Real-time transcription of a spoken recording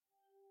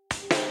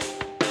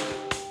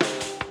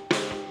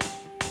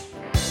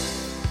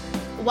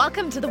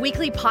Welcome to the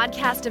weekly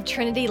podcast of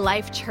Trinity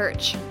Life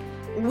Church.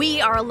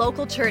 We are a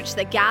local church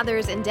that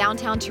gathers in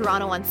downtown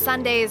Toronto on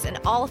Sundays and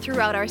all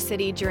throughout our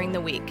city during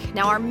the week.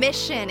 Now, our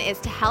mission is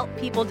to help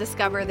people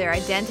discover their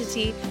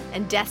identity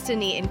and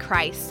destiny in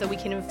Christ so we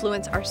can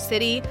influence our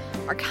city,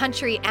 our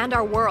country, and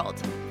our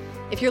world.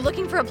 If you're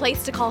looking for a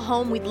place to call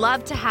home, we'd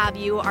love to have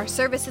you. Our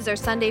services are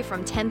Sunday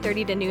from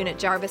 10:30 to noon at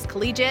Jarvis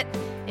Collegiate.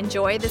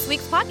 Enjoy this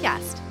week's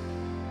podcast.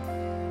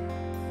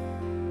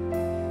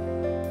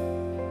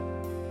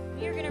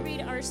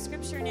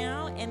 Scripture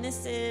now, and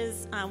this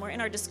is, we're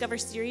in our Discover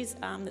series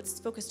that's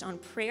focused on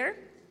prayer,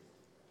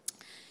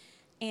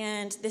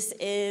 and this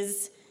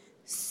is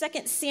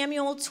 2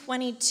 Samuel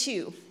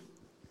 22,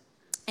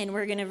 and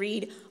we're going to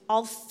read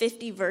all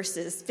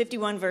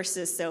 51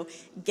 verses, so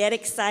get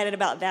excited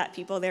about that,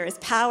 people. There is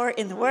power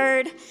in the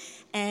word,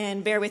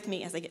 and bear with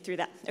me as I get through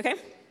that, okay?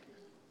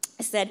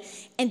 I said,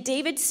 "And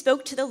David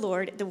spoke to the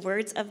Lord the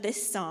words of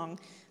this song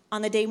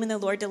on the day when the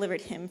Lord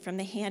delivered him from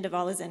the hand of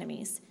all his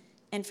enemies.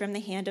 And from the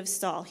hand of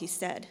Saul, he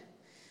said,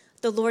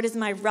 'The Lord is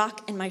my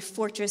rock and my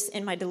fortress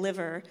and my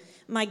deliverer,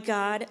 my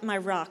God, my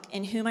rock,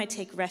 in whom I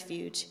take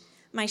refuge,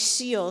 my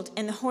shield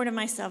and the horn of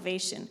my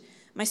salvation,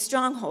 my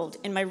stronghold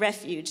and my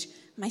refuge,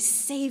 my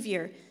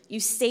Savior, you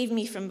save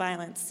me from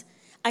violence.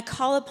 I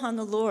call upon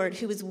the Lord,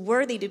 who is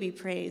worthy to be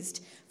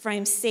praised, for I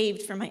am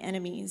saved from my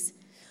enemies.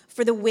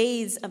 For the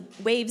waves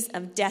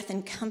of death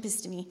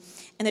encompassed me,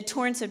 and the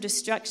torrents of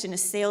destruction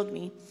assailed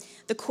me.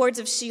 The cords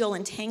of Sheol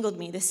entangled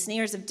me. The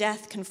snares of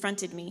death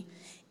confronted me.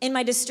 In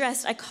my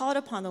distress, I called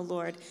upon the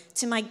Lord.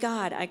 To my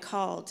God, I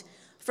called.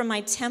 From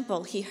my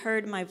temple, he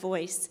heard my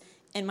voice,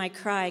 and my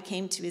cry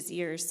came to his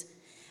ears.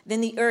 Then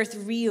the earth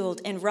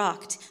reeled and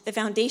rocked. The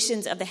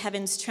foundations of the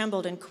heavens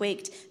trembled and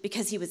quaked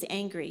because he was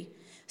angry.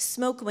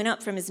 Smoke went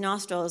up from his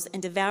nostrils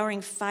and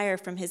devouring fire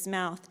from his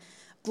mouth.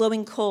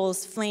 Glowing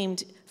coals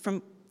flamed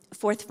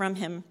forth from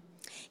him.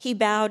 He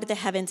bowed the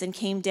heavens and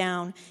came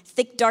down.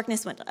 Thick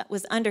darkness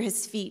was under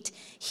his feet.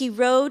 He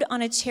rode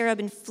on a cherub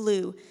and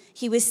flew.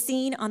 He was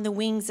seen on the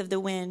wings of the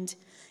wind.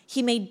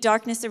 He made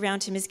darkness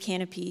around him his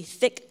canopy,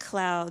 thick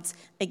clouds,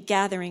 a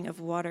gathering of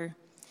water.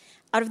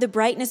 Out of the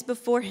brightness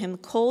before him,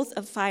 coals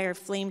of fire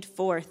flamed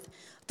forth.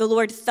 The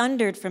Lord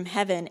thundered from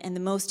heaven, and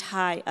the Most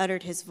High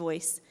uttered his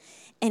voice.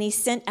 And he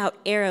sent out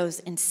arrows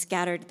and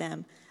scattered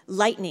them,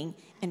 lightning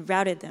and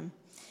routed them.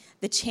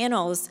 The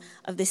channels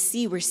of the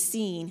sea were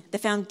seen, the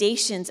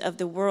foundations of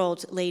the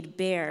world laid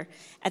bare,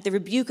 at the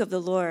rebuke of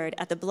the Lord,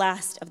 at the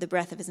blast of the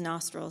breath of his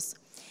nostrils.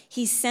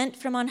 He sent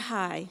from on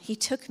high, he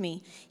took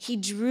me, he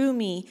drew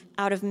me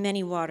out of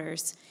many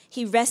waters.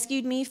 He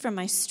rescued me from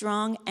my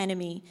strong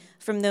enemy,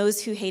 from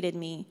those who hated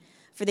me,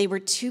 for they were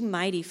too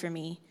mighty for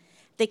me.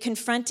 They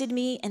confronted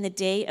me in the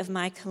day of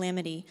my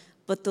calamity,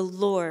 but the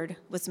Lord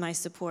was my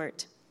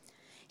support.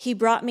 He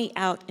brought me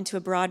out into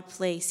a broad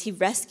place. He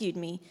rescued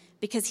me,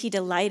 because he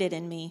delighted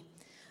in me.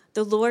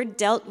 The Lord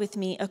dealt with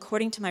me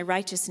according to my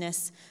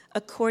righteousness,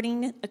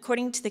 according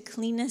to the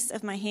cleanness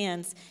of my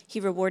hands, he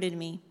rewarded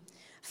me.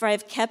 For I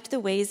have kept the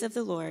ways of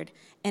the Lord,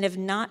 and have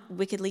not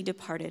wickedly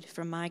departed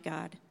from my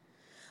God.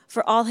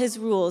 For all his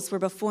rules were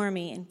before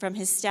me, and from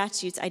his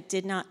statutes I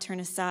did not turn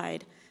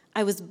aside.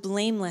 I was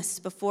blameless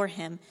before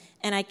him,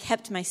 and I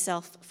kept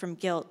myself from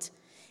guilt.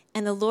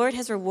 And the Lord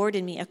has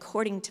rewarded me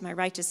according to my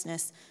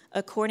righteousness,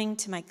 according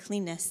to my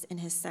cleanness in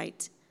his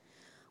sight.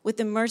 With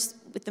the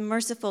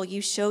merciful,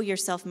 you show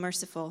yourself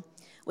merciful.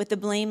 With the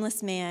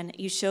blameless man,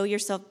 you show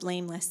yourself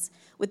blameless.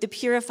 With the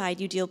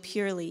purified, you deal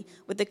purely.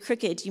 With the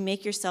crooked, you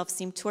make yourself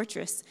seem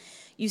tortuous.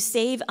 You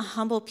save a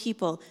humble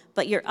people,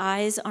 but your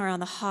eyes are on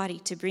the haughty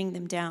to bring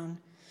them down.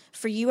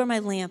 For you are my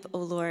lamp, O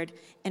Lord,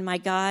 and my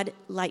God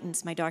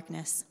lightens my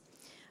darkness.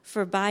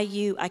 For by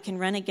you I can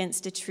run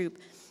against a troop,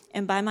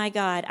 and by my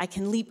God I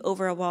can leap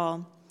over a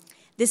wall.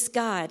 This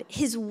God,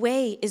 his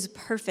way is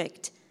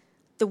perfect.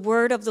 The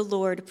word of the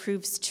Lord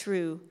proves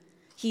true.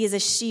 He is a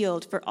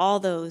shield for all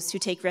those who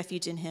take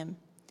refuge in him.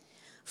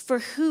 For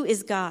who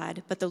is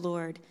God but the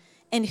Lord?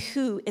 And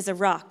who is a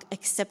rock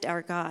except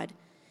our God?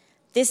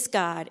 This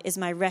God is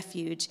my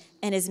refuge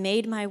and has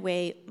made my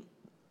way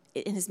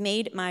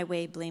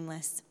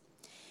blameless.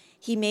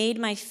 He made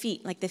my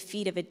feet like the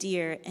feet of a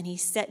deer, and he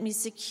set me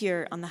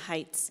secure on the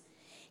heights.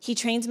 He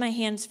trains my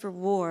hands for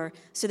war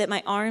so that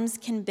my arms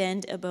can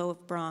bend a bow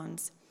of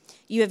bronze.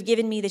 You have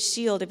given me the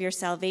shield of your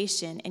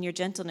salvation, and your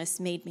gentleness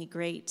made me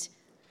great.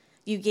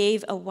 You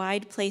gave a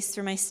wide place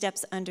for my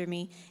steps under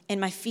me, and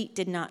my feet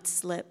did not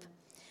slip.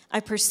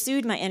 I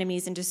pursued my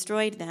enemies and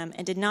destroyed them,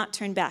 and did not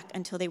turn back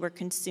until they were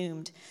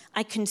consumed.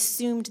 I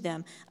consumed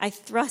them. I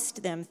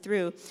thrust them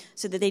through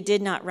so that they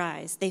did not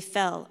rise. They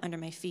fell under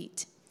my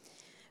feet.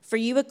 For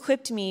you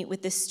equipped me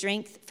with the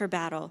strength for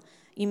battle.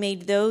 You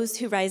made those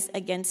who rise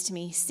against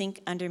me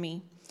sink under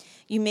me.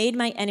 You made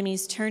my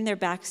enemies turn their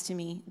backs to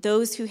me,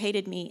 those who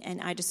hated me, and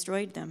I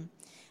destroyed them.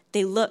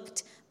 They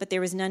looked, but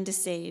there was none to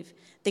save.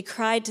 They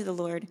cried to the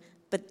Lord,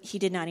 but he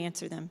did not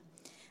answer them.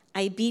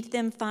 I beat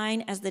them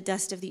fine as the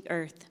dust of the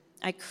earth.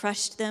 I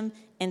crushed them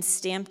and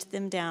stamped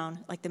them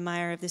down like the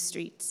mire of the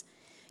streets.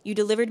 You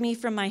delivered me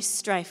from my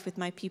strife with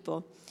my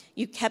people.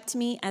 You kept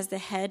me as the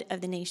head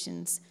of the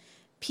nations.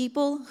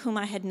 People whom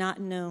I had not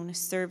known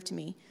served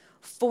me.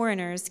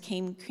 Foreigners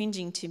came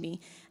cringing to me.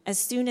 As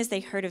soon as they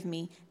heard of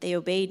me, they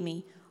obeyed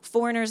me.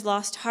 Foreigners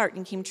lost heart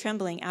and came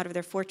trembling out of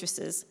their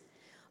fortresses.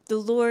 The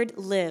Lord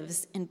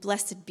lives, and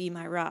blessed be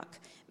my rock,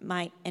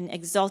 and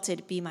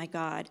exalted be my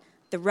God,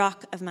 the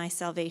rock of my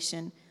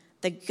salvation,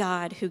 the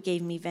God who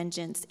gave me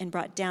vengeance and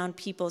brought down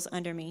peoples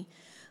under me,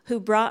 who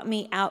brought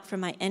me out from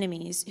my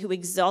enemies, who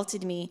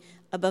exalted me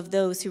above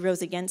those who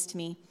rose against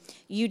me.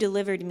 You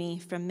delivered me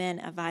from men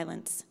of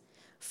violence.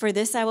 For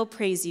this I will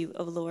praise you,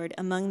 O Lord,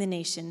 among the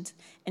nations,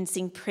 and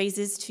sing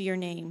praises to your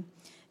name.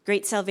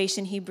 Great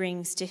salvation he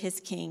brings to his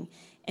king,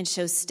 and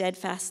shows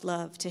steadfast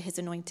love to his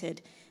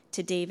anointed,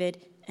 to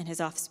David and his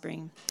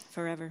offspring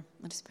forever.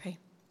 Let us pray.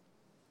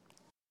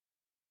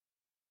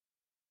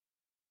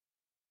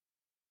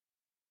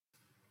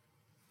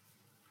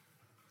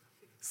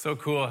 So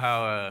cool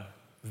how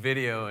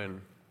video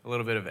and a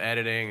little bit of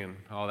editing and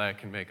all that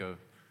can make a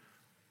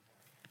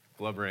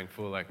blubbering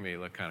fool like me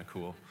look kind of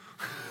cool.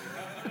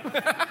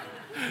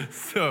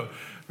 So,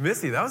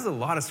 Missy, that was a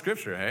lot of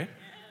scripture, hey?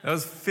 That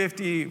was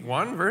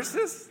 51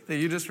 verses that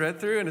you just read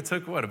through, and it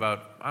took,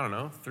 about,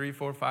 3,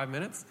 4, 5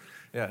 minutes?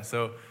 Yeah,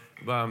 so,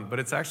 but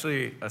it's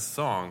actually a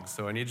song,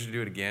 so I need you to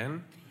do it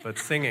again, but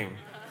singing.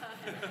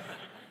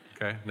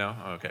 Okay, no?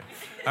 Oh, okay.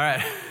 All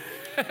right.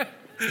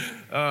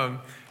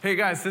 Hey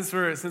guys, since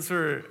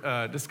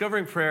we're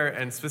discovering prayer,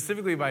 and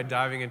specifically by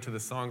diving into the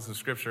songs of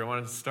Scripture, I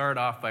wanted to start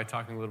off by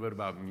talking a little bit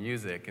about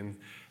music.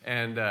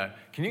 And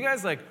can you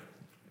guys,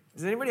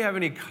 does anybody have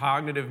any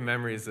cognitive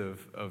memories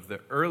of the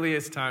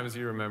earliest times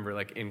you remember,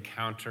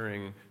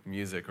 encountering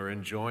music or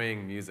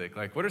enjoying music?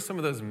 What are some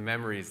of those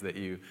memories that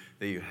you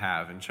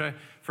have? And try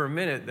for a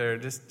minute there,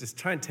 just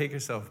try and take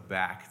yourself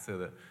back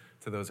to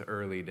those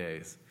early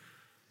days.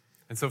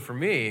 And so for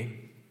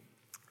me,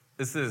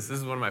 This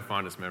is one of my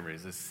fondest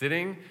memories, is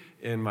sitting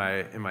in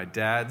my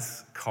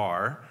dad's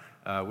car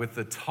with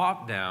the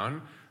top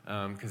down,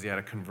 because he got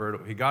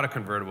a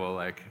convertible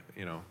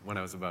when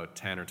I was about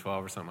 10 or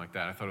 12 or something like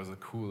that. I thought it was the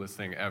coolest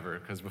thing ever,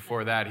 because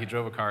before that he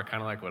drove a car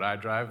kind of like what I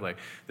drive,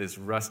 this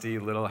rusty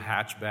little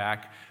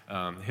hatchback.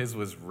 His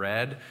was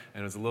red,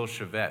 and it was a little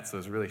Chevette, so it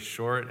was really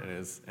short,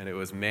 and it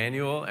was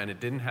manual, and it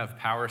didn't have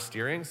power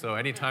steering, so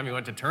anytime he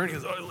went to turn, he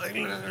was always like,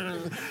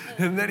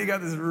 and then he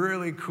got this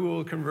really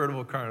cool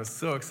convertible car, and I was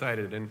so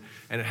excited, and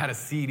it had a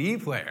CD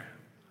player.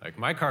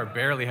 My car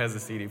barely has a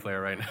CD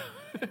player right now.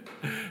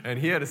 And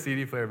he had a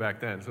CD player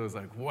back then, so it was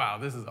like, wow,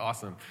 this is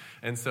awesome.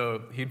 And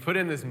so he'd put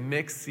in this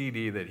mixed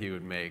CD that he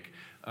would make.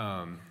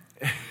 Yeah,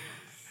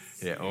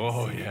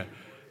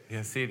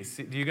 CD.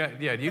 Do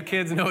you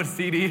kids know what a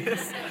CD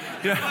is?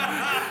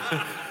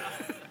 Yeah.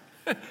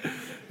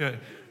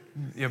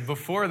 Yeah.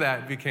 Before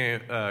that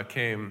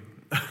came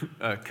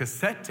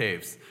cassette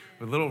tapes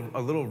with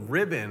a little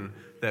ribbon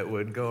that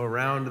would go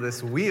around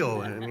this wheel,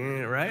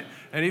 right?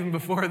 And even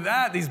before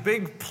that, these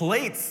big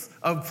plates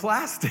of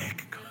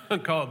plastic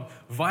called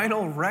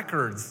vinyl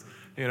records,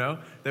 that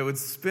would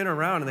spin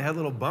around, and they had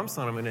little bumps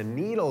on them, and a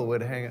needle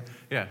would hang out.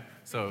 Yeah,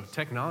 so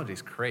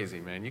technology's crazy,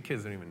 man. You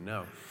kids don't even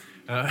know.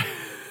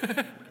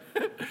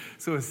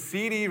 So a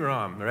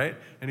CD-ROM, right?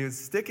 And he would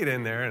stick it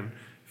in there, and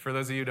for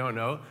those of you who don't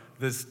know,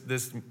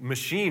 this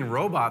machine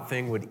robot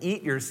thing would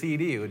eat your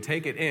CD. It would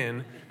take it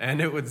in,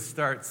 and it would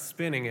start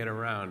spinning it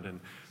around. And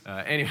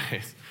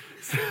anyways,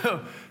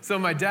 so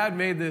my dad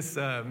made this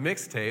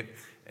mixtape,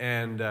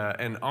 and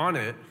on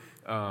it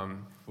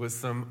was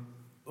some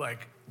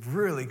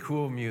really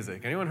cool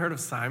music. Anyone heard of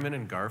Simon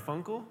and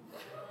Garfunkel?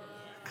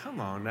 Come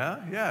on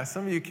now. Yeah,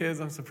 some of you kids,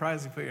 I'm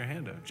surprised you put your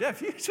hand up.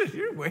 Jeff,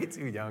 you're way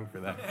too young for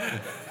that.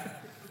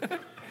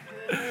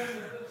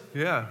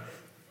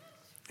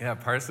 Yeah,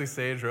 parsley,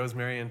 sage,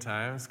 rosemary, and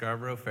thyme,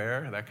 Scarborough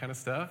Fair, that kind of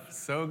stuff.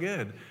 So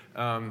good.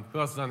 Who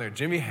else is on there?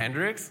 Jimi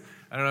Hendrix.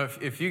 I don't know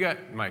if you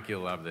got, Mike,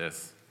 you'll love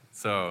this.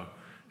 So,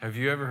 have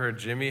you ever heard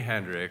Jimi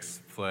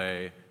Hendrix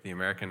play the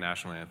American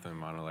National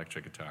Anthem on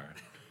electric guitar?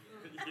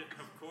 Yeah,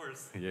 of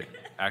course. Yeah.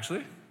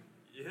 Actually?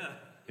 Yeah.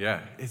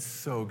 Yeah, it's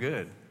so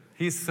good.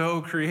 He's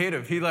so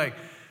creative. He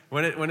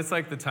when it's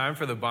the time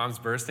for the bombs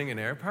bursting in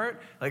air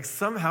part,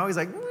 somehow he's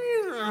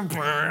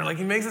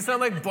he makes it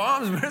sound like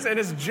bombs burst, and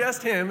it's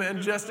just him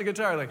and just a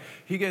guitar.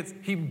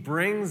 He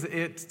brings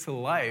it to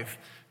life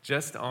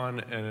just on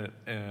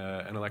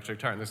an electric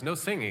guitar. And there's no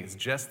singing, it's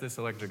just this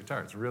electric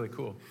guitar. It's really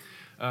cool.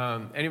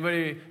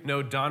 Anybody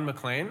know Don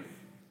McLean?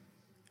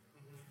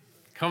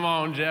 Come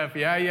on, Jeff.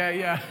 Yeah.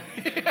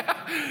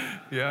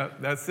 Yeah,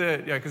 that's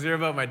it. Yeah, because you're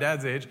about my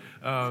dad's age.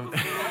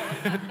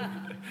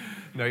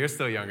 No, you're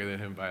still younger than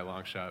him by a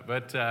long shot.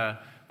 But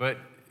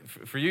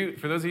for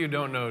those of you who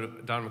don't know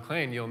Don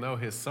McLean, you'll know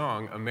his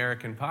song,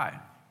 American Pie.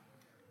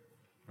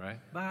 Right?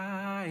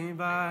 Bye,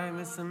 bye,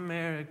 Miss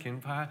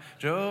American Pie.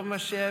 Drove my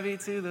Chevy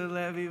to the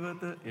levee,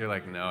 but You're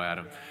like, no,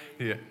 Adam.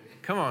 Yeah.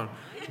 Come on.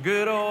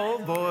 Good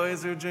old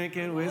boys are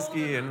drinking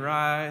whiskey and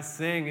rye,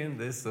 singing,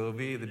 this'll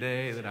be the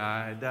day that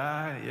I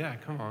die. Yeah,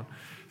 come on.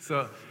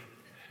 So,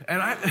 and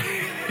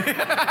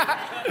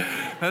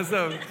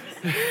So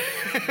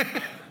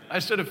I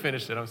should have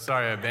finished it. I'm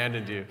sorry I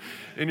abandoned you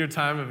in your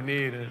time of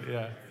need. And,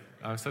 yeah,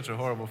 I'm such a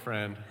horrible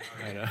friend.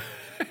 I know.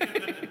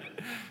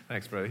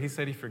 Thanks, brother. He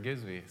said he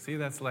forgives me. See,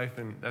 that's life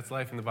in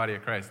the body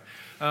of Christ.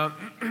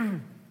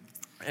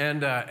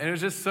 And it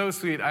was just so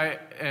sweet.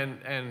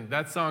 And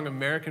that song,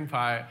 American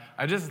Pie,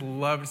 I just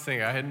loved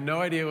singing. I had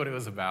no idea what it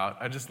was about.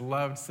 I just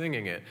loved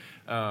singing it.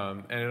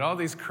 And it had all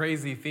these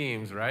crazy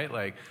themes, right?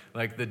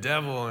 Like the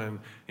devil and,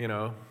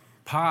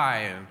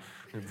 pie and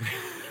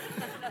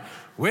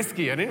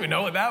whiskey. I didn't even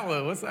know what that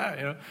was. What's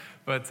that,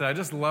 But I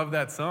just love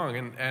that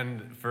song.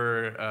 And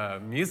for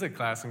music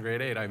class in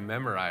grade 8, I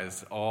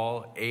memorized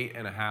all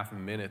 8.5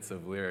 minutes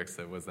of lyrics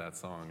that was that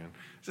song. And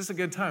it's just a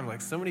good time,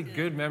 like so many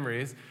good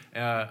memories.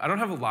 I don't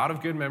have a lot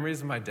of good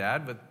memories of my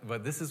dad,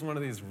 but this is one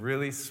of these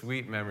really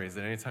sweet memories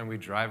that anytime we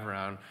drive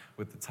around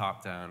with the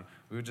top down,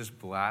 we would just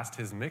blast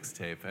his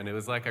mixtape. And it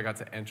was like I got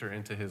to enter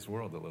into his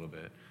world a little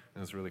bit. And it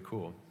was really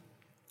cool.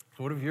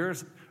 So what are your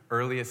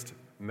earliest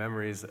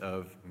memories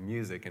of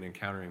music and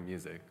encountering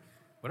music?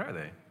 What are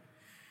they?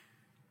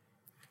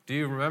 Do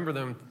you remember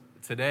them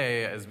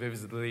today as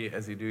vividly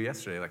as you do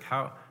yesterday? Like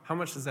how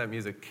much does that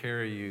music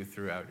carry you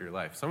throughout your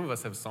life? Some of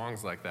us have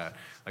songs like that.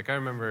 Like I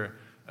remember,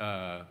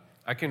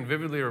 I can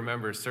vividly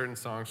remember certain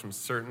songs from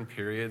certain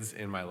periods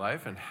in my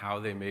life and how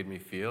they made me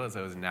feel as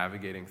I was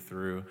navigating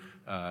through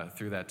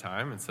that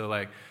time. And so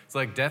it's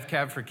like Death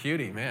Cab for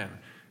Cutie, man.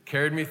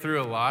 Carried me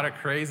through a lot of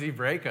crazy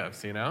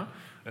breakups,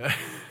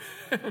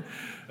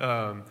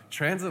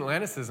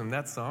 Transatlanticism,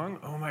 that song,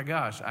 oh my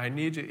gosh, I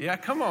need you. Yeah,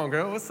 come on,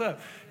 girl, what's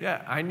up?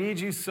 Yeah, I need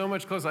you so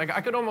much closer. Like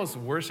I could almost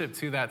worship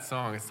to that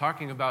song. It's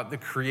talking about the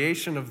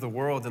creation of the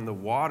world and the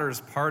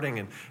waters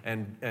parting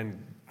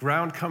and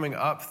ground coming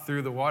up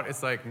through the water.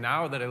 It's like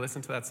now that I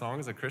listen to that song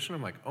as a Christian,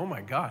 I'm like, oh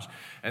my gosh.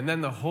 And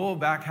then the whole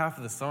back half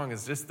of the song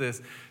is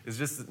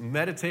just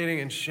meditating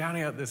and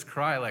shouting out this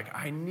cry, like,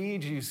 I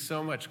need you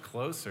so much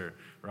closer,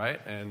 right?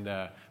 And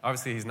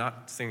obviously he's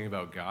not singing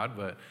about God,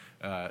 but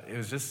it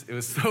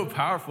was so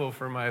powerful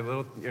for my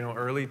little,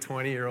 early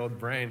 20-year-old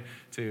brain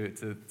to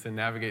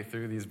navigate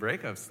through these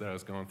breakups that I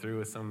was going through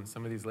with some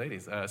of these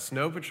ladies.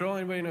 Snow Patrol,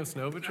 anybody know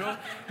Snow Patrol?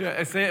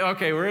 Yeah,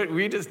 okay,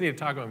 we just need to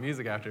talk about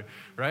music after,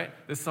 right?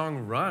 This song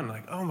Run,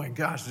 like, oh my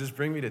gosh, just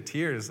bring me to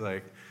tears,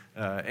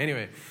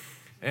 anyway.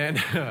 And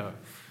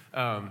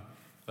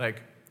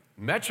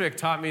Metric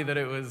taught me that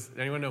it was,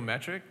 anyone know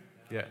Metric?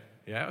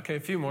 Yeah, okay, a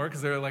few more,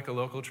 because they're like a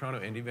local Toronto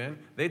indie band.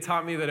 They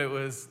taught me that it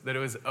was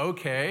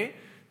okay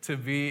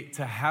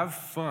to have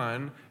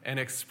fun and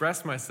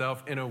express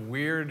myself in a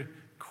weird,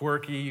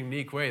 quirky,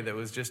 unique way that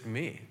was just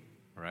me,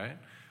 right?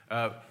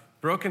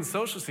 Broken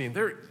Social Scene,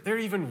 they're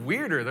even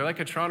weirder. They're like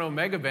a Toronto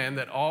mega band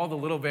that all the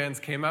little bands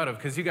came out of,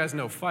 because you guys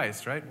know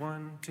Feist, right?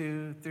 1,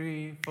 2,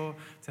 3, 4,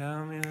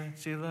 tell me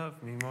that you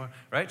love me more,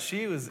 right?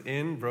 She was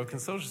in Broken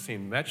Social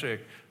Scene.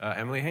 Metric,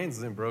 Emily Haynes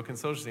was in Broken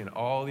Social Scene.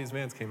 All these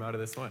bands came out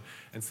of this one.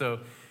 And so,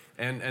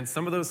 and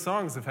some of those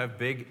songs have had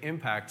big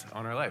impact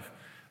on our life.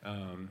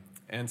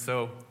 And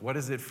so, what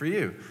is it for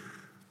you?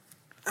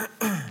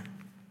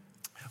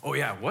 Oh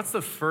yeah, what's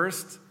the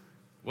first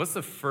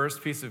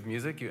piece of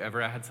music you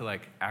ever had to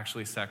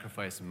actually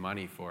sacrifice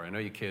money for? I know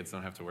you kids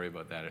don't have to worry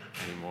about that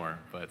anymore,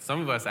 but some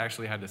of us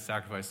actually had to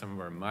sacrifice some of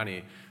our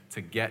money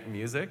to get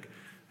music.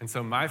 And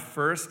so my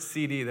first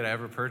CD that I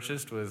ever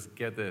purchased was,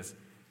 get this,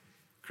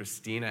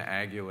 Christina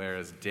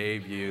Aguilera's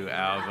debut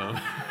album.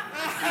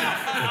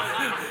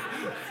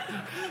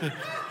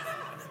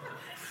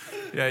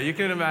 Yeah, you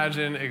can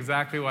imagine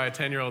exactly why a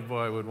 10-year-old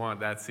boy would want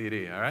that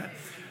CD, all right?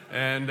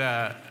 And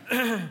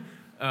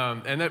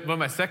but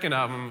my second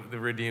album that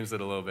redeems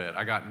it a little bit.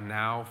 I got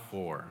Now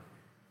 4.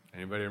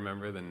 Anybody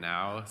remember the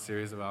Now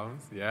series of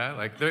albums? Yeah,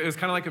 it was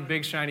kind of like a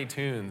Big Shiny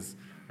Tunes,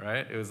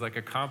 right? It was like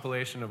a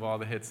compilation of all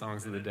the hit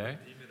songs of the day.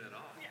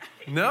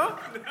 No?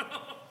 No.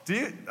 Do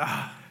you?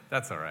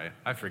 That's all right.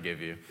 I forgive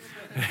you.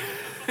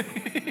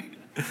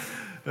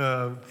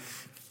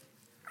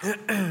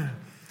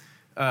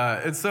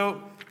 And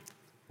so,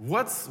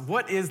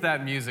 what is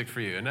that music for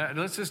you? And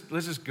let's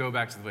just go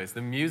back to the place.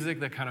 The music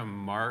that kind of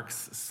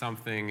marks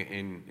something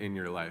in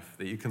your life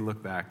that you can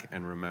look back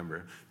and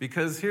remember.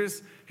 Because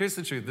here's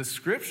the truth. The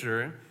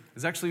scripture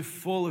is actually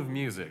full of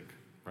music,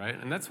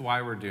 right? And that's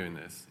why we're doing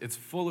this. It's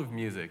full of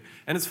music.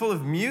 And it's full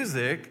of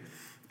music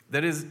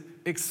that is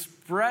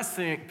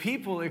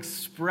people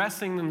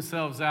expressing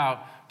themselves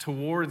out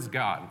towards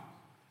God.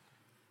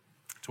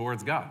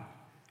 Towards God.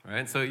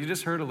 Right? So you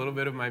just heard a little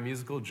bit of my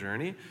musical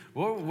journey.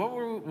 What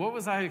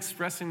was I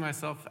expressing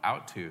myself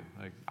out to?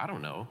 I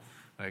don't know.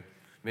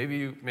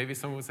 Maybe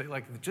someone would say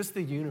just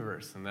the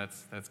universe, and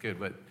that's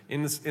good. But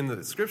in the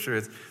scripture,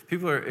 it's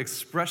people are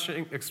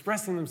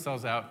expressing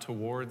themselves out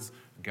towards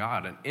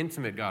God, an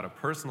intimate God, a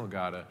personal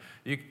God.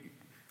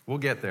 We'll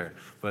get there,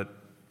 but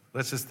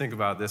let's just think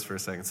about this for a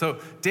second. So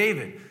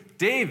David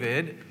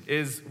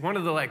is one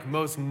of the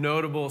most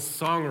notable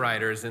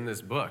songwriters in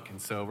this book.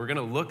 And so we're going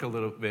to look a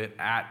little bit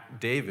at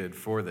David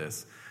for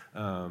this.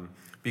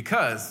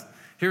 Because,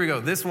 here we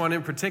go, this one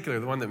in particular,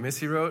 the one that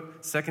Missy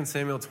wrote, 2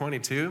 Samuel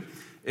 22,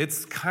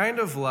 it's kind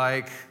of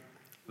like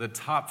the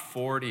top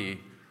 40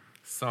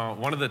 song,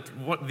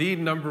 the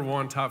number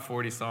one top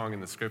 40 song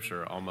in the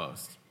scripture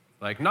almost.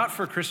 Like, not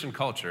for Christian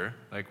culture.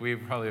 Like, we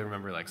probably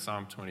remember like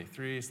Psalm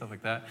 23, stuff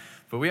like that.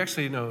 But we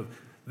actually know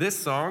this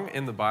song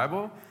in the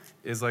Bible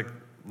is like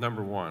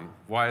number one.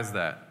 Why is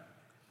that?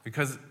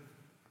 Because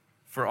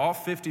for all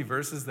 50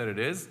 verses that it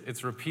is,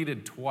 it's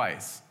repeated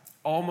twice,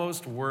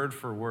 almost word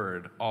for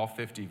word, all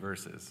 50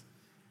 verses.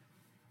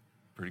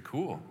 Pretty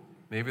cool.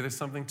 Maybe there's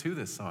something to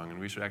this song, and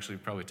we should actually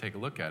probably take a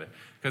look at it.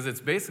 Because it's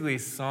basically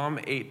Psalm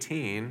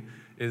 18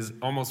 is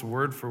almost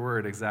word for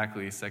word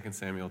exactly 2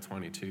 Samuel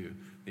 22,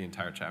 the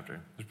entire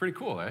chapter. It's pretty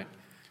cool, eh?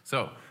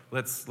 So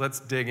let's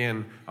dig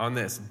in on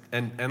this.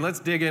 And let's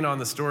dig in on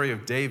the story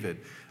of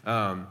David.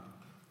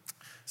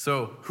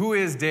 So who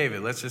is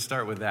David? Let's just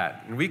start with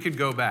that. And we could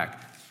go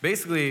back.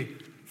 Basically,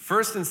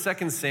 1st and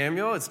 2nd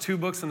Samuel, it's 2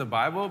 books in the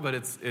Bible, but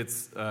it's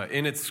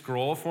in its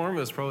scroll form. It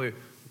was probably,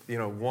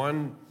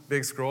 one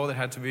big scroll that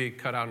had to be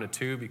cut out into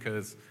 2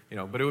 because,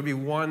 but it would be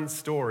one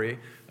story.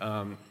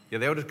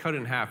 They would have cut it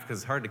in half because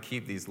it's hard to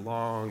keep these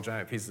long,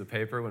 giant pieces of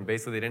paper when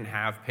basically they didn't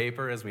have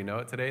paper as we know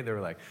it today. They were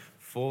like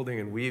folding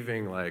and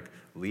weaving like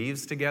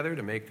leaves together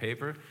to make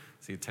paper.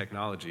 See,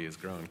 technology is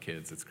growing,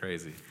 kids. It's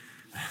crazy.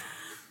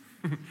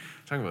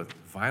 Talking about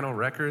vinyl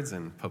records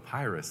and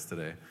papyrus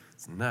today.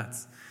 It's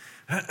nuts.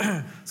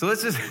 So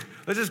let's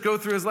just go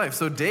through his life.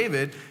 So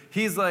David,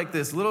 he's like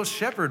this little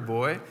shepherd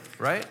boy,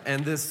 right?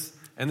 And this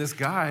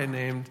guy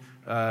named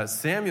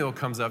Samuel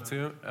comes up to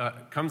him,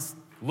 comes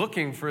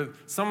looking for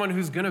someone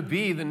who's going to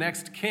be the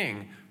next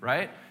king,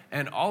 right?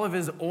 And all of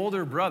his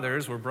older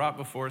brothers were brought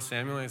before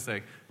Samuel, and he's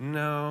like,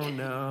 no.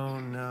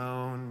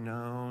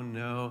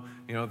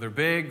 They're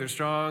big, they're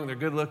strong, they're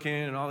good looking,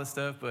 and all this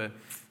stuff, but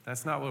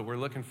that's not what we're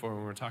looking for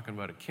when we're talking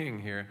about a king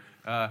here.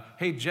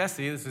 Hey,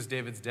 Jesse, this is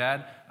David's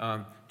dad.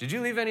 Did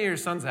you leave any of your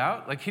sons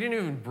out? Like, he didn't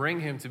even bring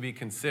him to be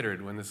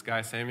considered when this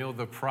guy Samuel,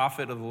 the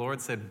prophet of the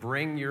Lord, said,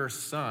 bring your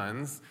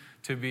sons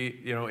to be,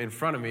 in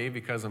front of me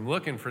because I'm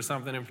looking for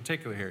something in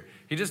particular here.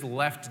 He just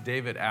left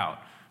David out,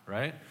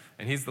 right?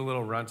 And he's the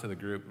little runt of the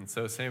group. And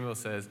so Samuel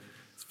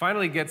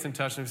finally gets in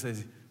touch and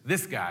says,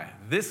 this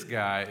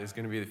guy is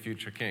going to be the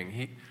future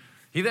king.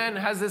 He then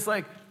has this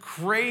like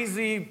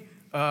crazy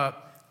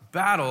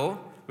battle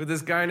with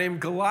this guy named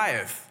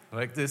Goliath,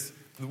 like this,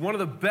 one of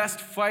the best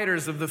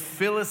fighters of the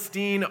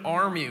Philistine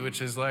army,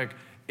 which is like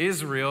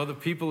Israel, the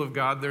people of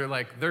God. They're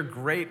like their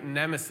great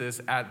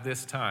nemesis at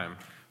this time,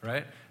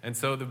 right? And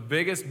so the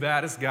biggest,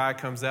 baddest guy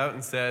comes out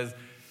and says,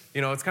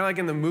 it's kind of like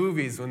in the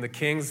movies when the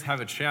kings have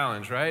a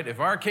challenge, right?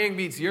 If our king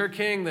beats your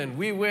king, then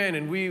we win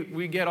and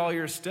we get all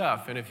your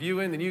stuff. And if you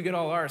win, then you get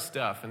all our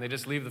stuff. And they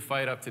just leave the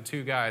fight up to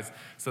 2 guys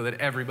so that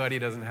everybody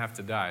doesn't have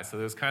to die. So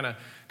there's kind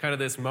of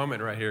this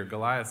moment right here.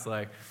 Goliath's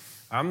like,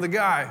 I'm the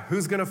guy.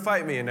 Who's going to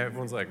fight me? And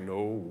everyone's like,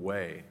 no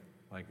way.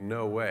 Like,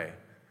 no way.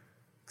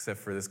 Except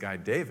for this guy,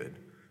 David.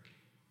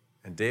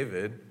 And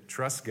David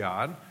trusts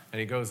God, and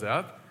he goes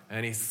up,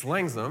 and he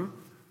slings him,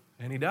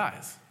 and he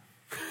dies.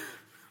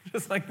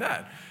 Just like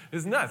that.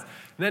 It's nuts.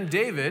 And then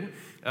David,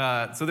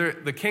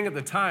 the king at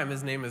the time,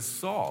 his name is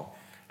Saul.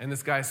 And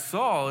this guy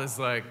Saul is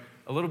like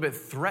a little bit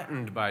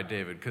threatened by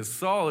David because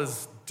Saul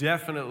has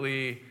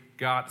definitely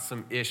got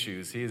some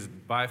issues. He is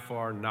by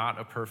far not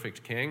a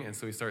perfect king, and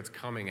so he starts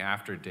coming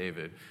after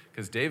David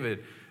because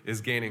David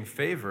is gaining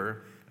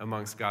favor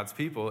amongst God's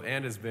people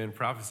and has been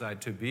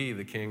prophesied to be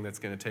the king that's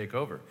going to take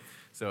over.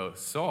 So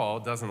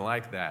Saul doesn't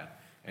like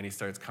that, and he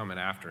starts coming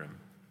after him.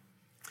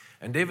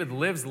 And David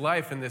lives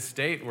life in this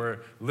state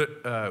where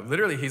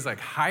literally he's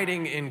like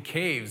hiding in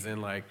caves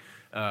and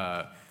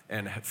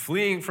and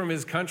fleeing from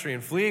his country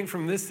and fleeing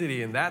from this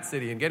city and that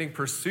city and getting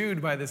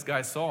pursued by this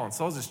guy Saul. And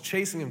Saul's just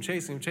chasing him.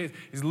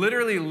 He's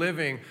literally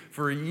living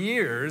for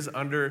years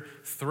under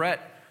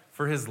threat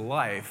for his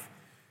life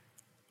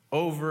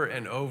over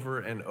and over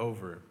and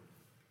over.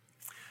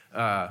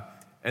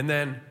 And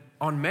then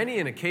on many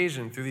an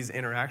occasion through these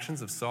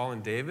interactions of Saul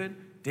and David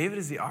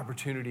has the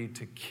opportunity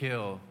to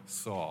kill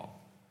Saul.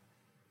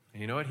 And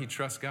you know what? He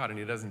trusts God and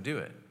he doesn't do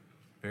it.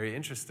 Very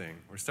interesting.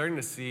 We're starting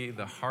to see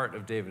the heart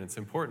of David. It's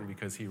important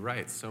because he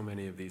writes so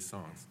many of these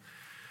songs.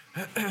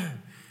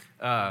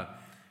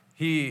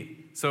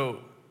 So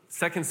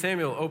 2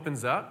 Samuel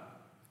opens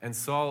up and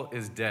Saul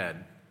is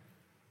dead.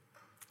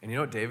 And you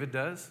know what David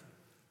does?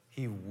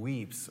 He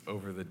weeps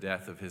over the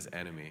death of his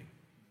enemy.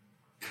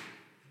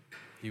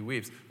 He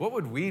weeps. What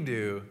would we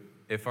do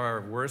if our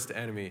worst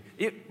enemy,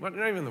 not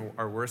even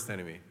our worst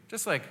enemy,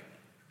 just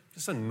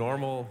a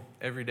normal,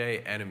 everyday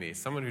enemy,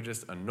 someone who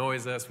just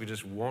annoys us, we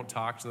just won't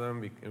talk to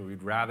them, and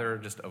we'd rather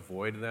just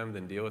avoid them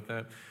than deal with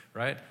them,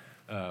 right?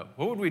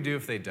 What would we do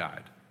if they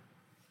died?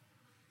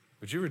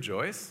 Would you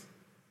rejoice?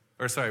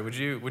 Would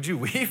you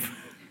weep?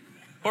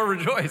 Or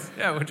rejoice?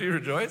 Yeah, would you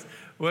rejoice?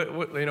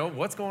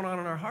 What's going on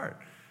in our heart?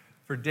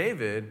 For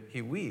David,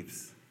 he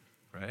weeps,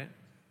 right?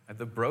 At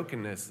the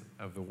brokenness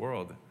of the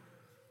world,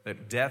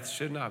 that death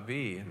should not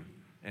be,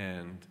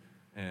 and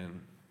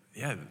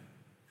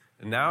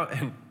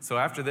so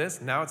after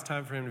this, now it's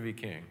time for him to be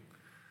king.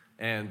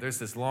 And there's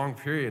this long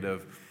period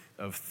of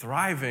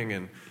thriving,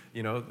 and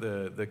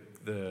the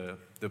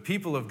the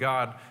people of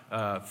God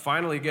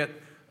finally get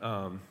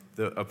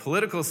a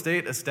political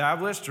state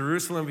established.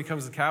 Jerusalem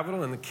becomes the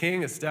capital, and the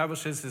king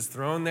establishes his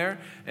throne there.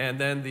 And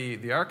then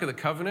the Ark of the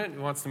Covenant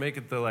wants to make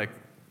it the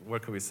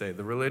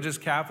the religious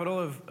capital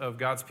of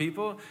God's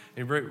people.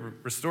 He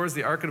restores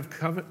the Ark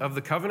of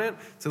the Covenant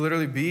to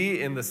literally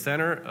be in the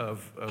center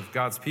of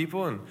God's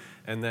people.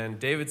 And then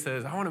David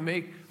says, I want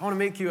to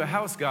make you a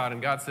house, God.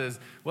 And God says,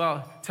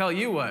 well, tell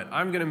you what,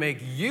 I'm going to make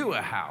you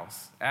a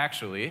house,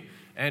 actually.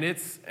 And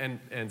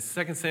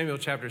 2 Samuel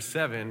chapter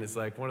 7 is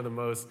like one of the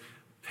most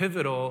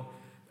pivotal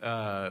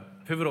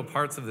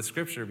parts of the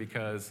scripture,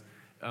 because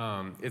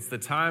it's the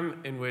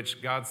time in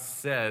which God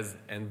says,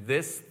 and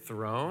this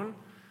throne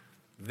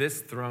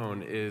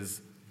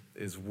is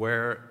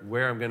where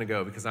I'm going to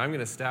go, because I'm going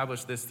to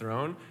establish this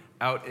throne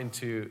out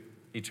into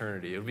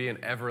eternity. It'll be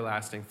an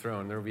everlasting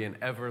throne. There will be an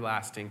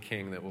everlasting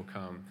king that will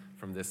come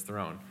from this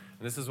throne.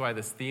 And this is why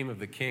this theme of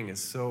the king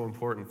is so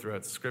important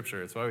throughout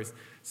Scripture. It's why we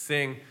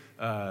sing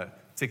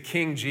to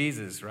King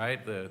Jesus,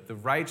 right? The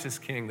righteous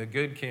king, the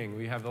good king.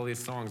 We have all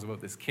these songs about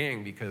this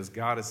king because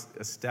God is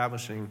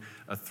establishing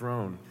a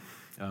throne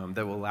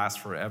that will last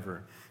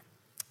forever.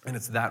 And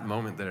it's that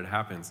moment that it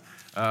happens.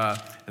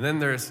 And then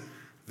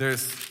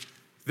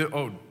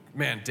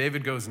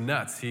David goes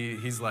nuts.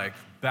 He's like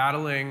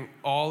battling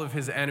all of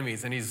his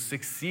enemies, and he's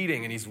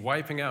succeeding, and he's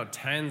wiping out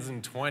 10s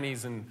and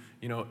 20s and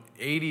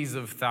 80s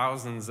of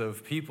thousands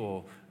of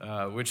people,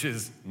 which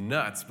is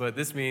nuts. But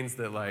this means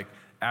that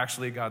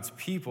actually God's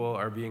people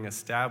are being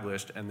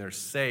established, and they're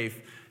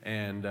safe,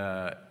 and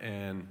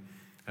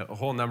a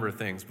whole number of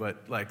things.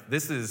 But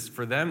this is,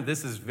 for them,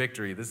 this is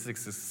victory. This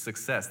is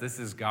success. This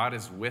is God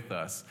is with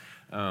us.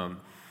 And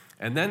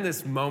then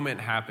this moment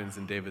happens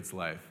in David's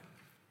life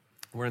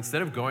where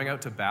instead of going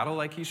out to battle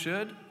like he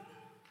should,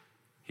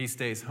 he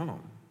stays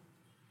home.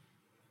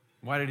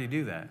 Why did he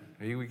do that?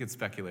 We could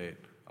speculate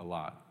a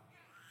lot.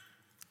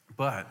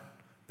 But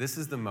this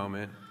is the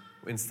moment,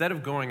 instead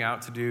of going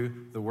out to do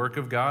the work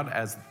of God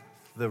as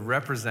the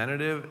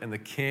representative and the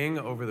king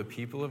over the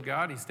people of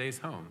God, he stays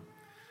home.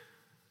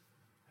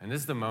 And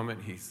this is the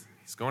moment he's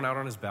going out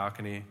on his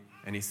balcony,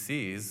 and he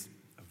sees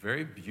a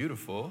very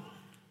beautiful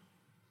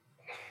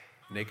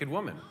naked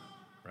woman,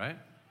 right?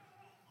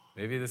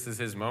 Maybe this is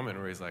his moment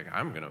where he's like,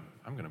 I'm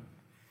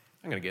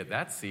gonna get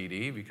that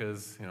CD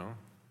because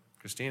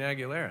Christina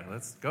Aguilera,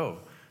 let's go,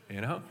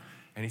 And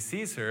he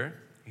sees her,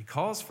 he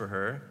calls for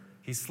her,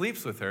 he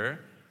sleeps with her.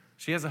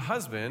 She has a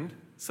husband.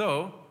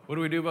 So what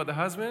do we do about the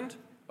husband?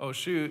 Oh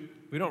shoot,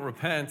 we don't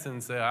repent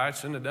and say, I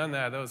shouldn't have done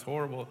that was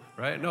horrible,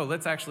 right? No,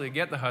 let's actually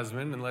get the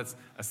husband and let's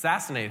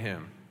assassinate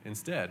him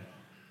instead.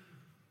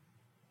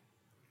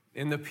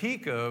 In the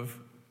peak of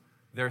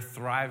their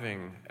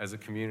thriving as a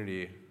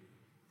community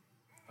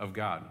of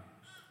God.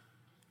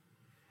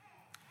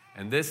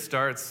 And this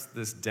starts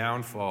this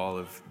downfall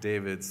of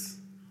David's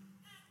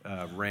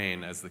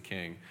reign as the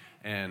king.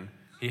 And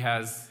he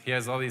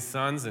has all these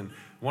sons, and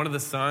one of the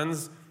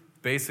sons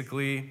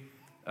basically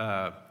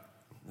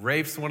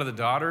rapes one of the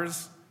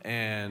daughters,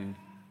 and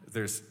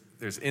there's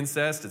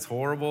incest. It's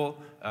horrible.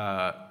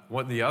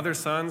 One of the other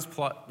sons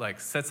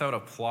sets out a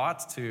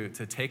plot to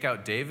take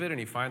out David, and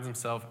he finds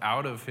himself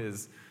out of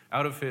his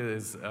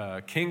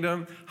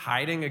kingdom,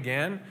 hiding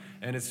again,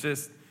 and it's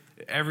just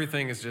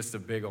everything is just a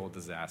big old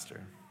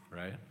disaster,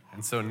 right?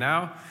 And so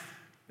now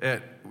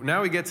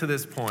we get to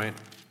this point.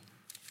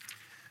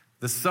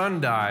 The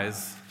son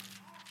dies.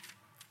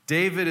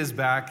 David is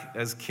back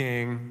as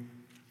king.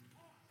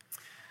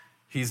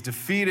 He's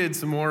defeated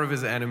some more of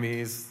his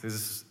enemies.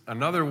 There's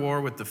another war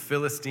with the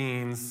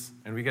Philistines,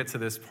 and we get to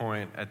this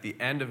point at the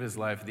end of his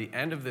life, at the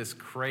end of this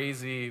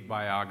crazy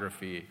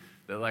biography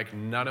that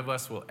none of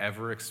us will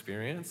ever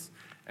experience,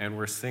 and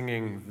we're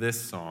singing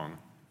this song.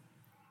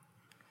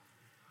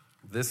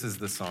 This is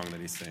the song that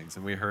he sings,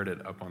 and we heard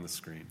it up on the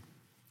screen.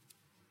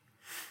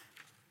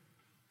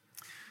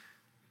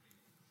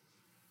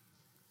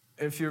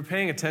 If you're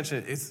paying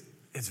attention, it's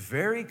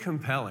very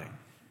compelling.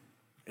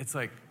 It's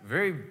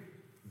very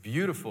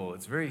beautiful.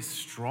 It's very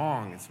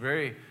strong.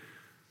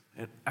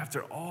 And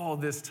after all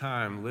this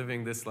time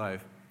living this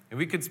life, and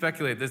we could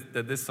speculate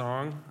that this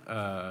song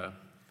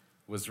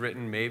was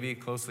written maybe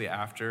closely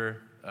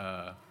after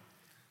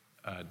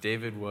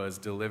David was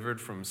delivered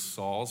from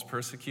Saul's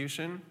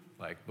persecution,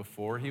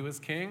 before he was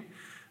king,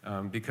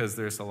 because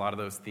there's a lot of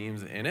those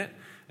themes in it.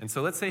 And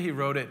so let's say he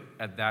wrote it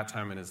at that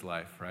time in his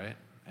life, right?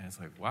 And it's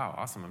wow,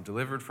 awesome. I'm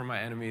delivered from my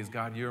enemies.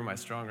 God, you are my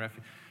strong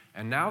refuge.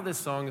 And now this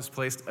song is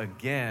placed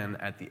again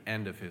at the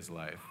end of his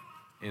life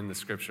in the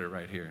scripture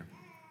right here.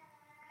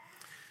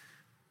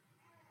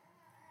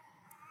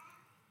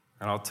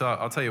 And I'll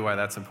tell you why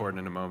that's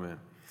important in a moment.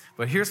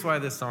 But here's why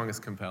this song is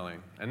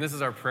compelling. And this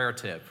is our prayer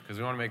tip, because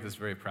we want to make this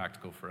very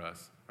practical for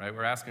us, right?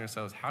 We're asking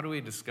ourselves, how do we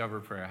discover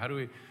prayer? How do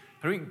we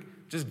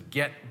just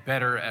get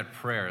better at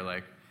prayer?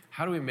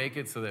 how do we make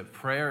it so that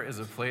prayer is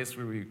a place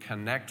where we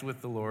connect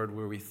with the Lord,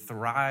 where we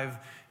thrive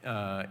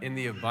in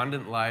the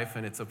abundant life,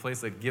 and it's a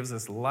place that gives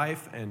us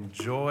life and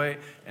joy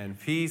and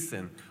peace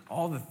and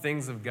all the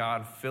things of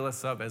God fill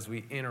us up as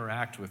we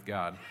interact with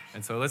God.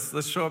 And so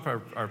let's show up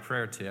our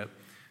prayer tip.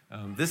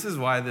 This is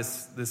why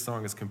this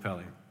song is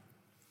compelling.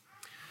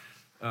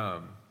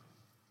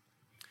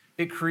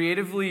 It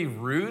creatively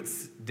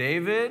roots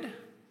David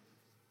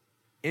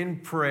in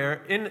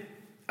prayer, in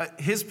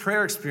his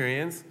prayer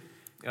experience,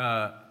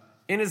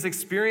 in his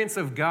experience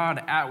of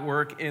God at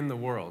work in the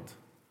world.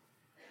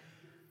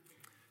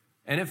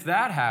 And if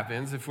that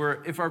happens, if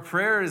our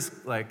prayer is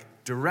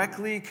like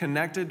directly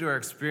connected to our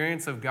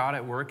experience of God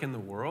at work in the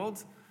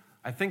world,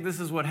 I think this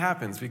is what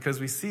happens, because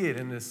we see it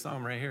in this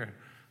psalm right here.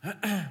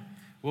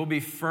 We'll be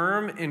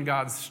firm in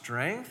God's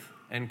strength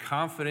and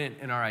confident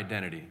in our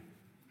identity.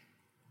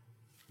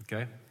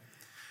 Okay?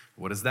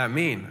 What does that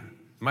mean?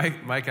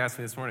 Mike asked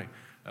me this morning,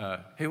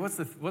 hey,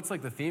 what's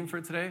like the theme for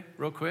today,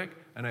 real quick?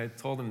 And I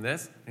told him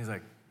this, and he's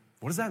like,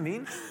 what does that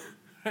mean?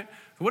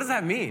 What does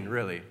that mean,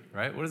 really,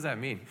 right? What does that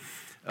mean?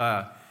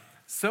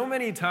 So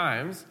many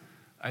times,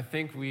 I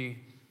think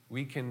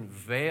we can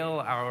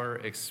veil our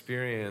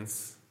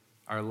experience,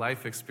 our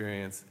life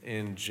experience,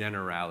 in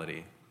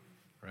generality,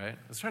 right?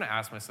 I was trying to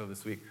ask myself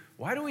this week,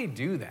 why do we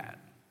do that?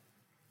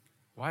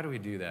 Why do we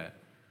do that?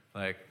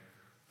 Like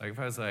if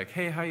I was like,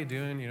 hey, how you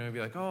doing? You know, I'd be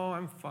like, oh,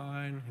 I'm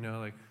fine. You know,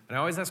 like, and I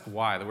always ask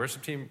why. The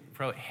worship team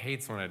probably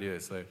hates when I do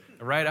this. Like,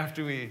 right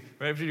after we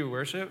do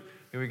worship,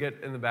 and we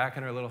get in the back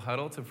in our little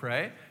huddle to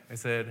pray, I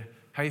said,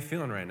 how you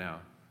feeling right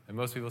now? And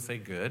most people say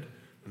good.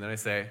 And then I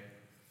say,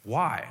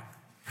 why?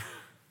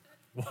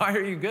 Why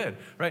are you good,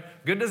 right?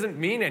 Good doesn't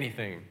mean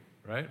anything,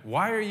 right?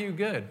 Why are you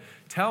good?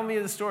 Tell me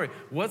the story.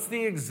 What's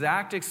the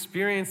exact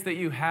experience that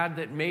you had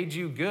that made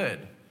you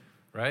good,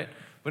 right?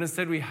 But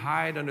instead we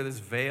hide under this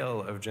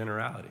veil of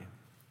generality,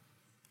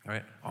 all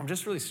right? Oh, I'm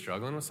just really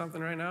struggling with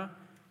something right now.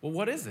 Well,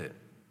 what is it?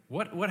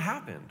 What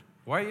happened?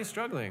 Why are you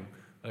struggling?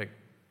 Like,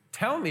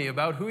 tell me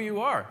about who you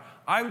are.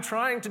 I'm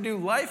trying to do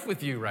life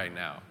with you right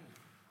now,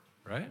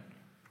 right?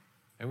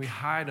 And we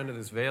hide under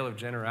this veil of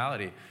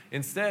generality.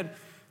 Instead,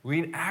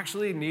 we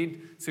actually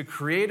need to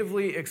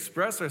creatively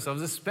express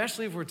ourselves,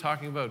 especially if we're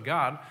talking about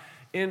God,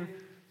 in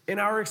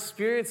our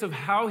experience of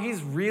how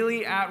he's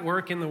really at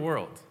work in the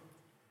world,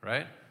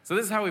 right? So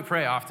this is how we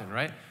pray often,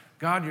 right?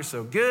 God, you're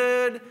so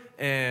good,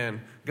 and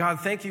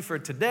God, thank you for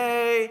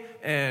today,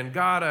 and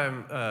God,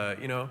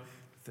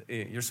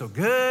 you're so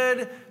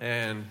good,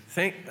 and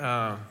thank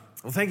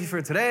you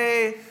for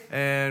today,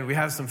 and we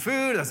have some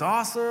food, that's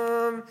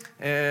awesome,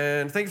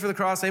 and thank you for the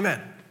cross,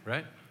 amen,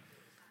 right?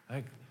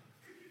 Like,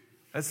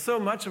 that's so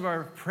much of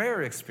our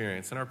prayer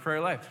experience and our prayer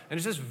life, and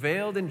it's just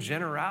veiled in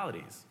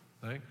generalities.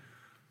 Like,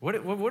 what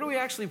are we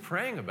actually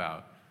praying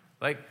about?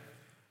 Like,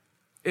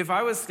 if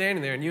I was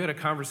standing there and you had a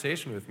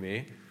conversation with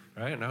me,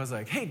 right, and I was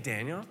like, hey,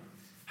 Daniel,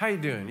 how you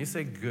doing? You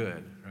say,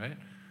 good, right?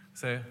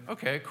 Say,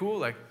 okay, cool,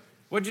 like,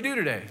 what'd you do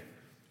today?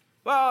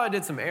 Well, I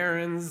did some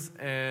errands,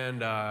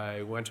 and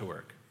I went to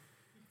work,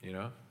 you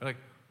know? Like,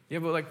 yeah,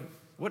 but, like,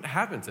 what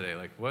happened today?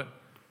 Like, what,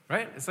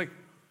 right? It's like,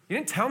 you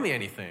didn't tell me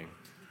anything.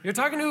 You're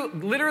talking to,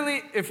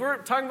 literally, if we're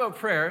talking about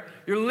prayer,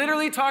 you're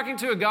literally talking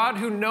to a God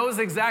who knows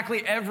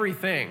exactly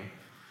everything,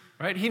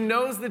 right? He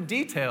knows the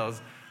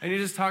details, and you're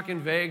just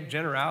talking vague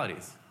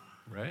generalities,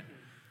 right?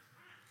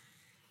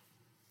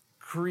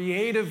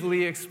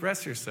 Creatively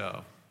express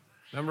yourself,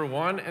 number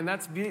one, and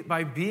that's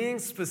by being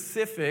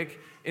specific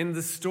in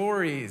the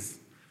stories.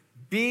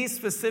 Be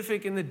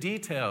specific in the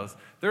details.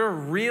 There are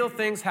real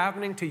things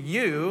happening to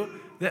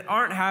you that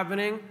aren't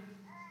happening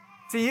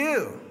to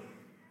you.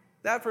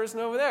 That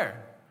person over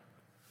there.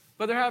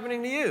 But they're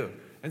happening to you.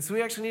 And so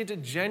we actually need to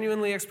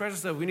genuinely express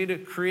ourselves. We need to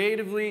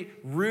creatively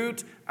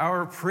root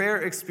our prayer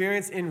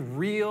experience in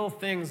real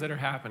things that are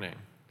happening.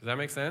 Does that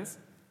make sense?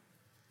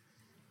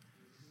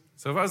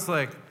 So if I was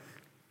like,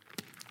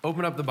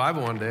 open up the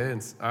Bible one day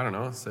and, I don't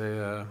know,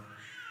 say,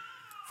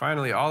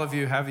 finally, all of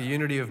you have a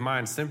unity of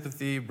mind,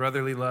 sympathy,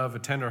 brotherly love, a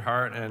tender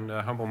heart, and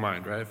a humble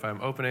mind, right? If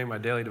I'm opening my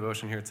daily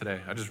devotion here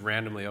today, I just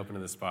randomly open to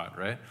this spot,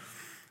 right?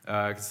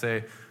 I could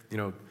say, you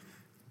know,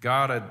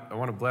 God, I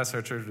want to bless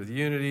our church with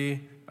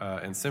unity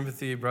and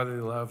sympathy,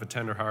 brotherly love, a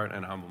tender heart,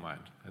 and a humble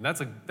mind. And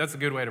that's a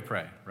good way to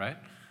pray, right?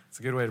 It's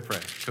a good way to pray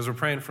because we're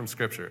praying from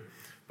Scripture.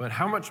 But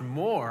how much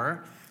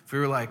more if we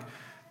were like,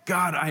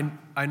 God,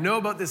 I know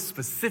about this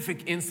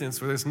specific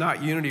instance where there's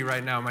not unity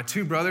right now. My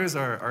two brothers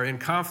are in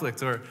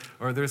conflict, or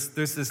there's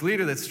this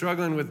leader that's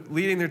struggling with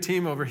leading their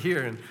team over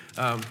here,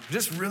 and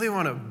just really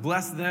want to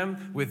bless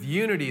them with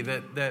unity,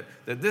 that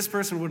this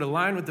person would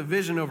align with the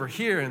vision over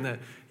here, and that,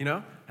 you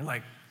know, and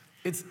like,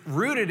 it's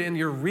rooted in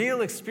your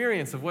real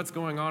experience of what's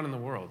going on in the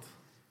world.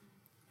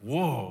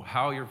 Whoa,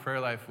 how your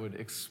prayer life would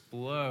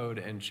explode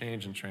and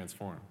change and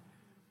transform,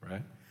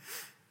 right?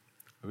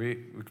 We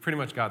pretty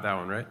much got that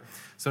one, right?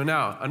 So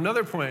now,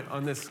 another point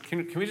on this,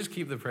 can we just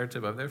keep the prayer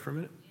tip up there for a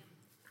minute?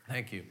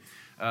 Thank you.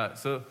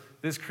 So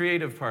this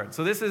creative part.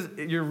 So this is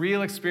your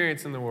real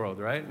experience in the world,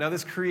 right? Now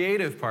this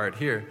creative part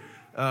here,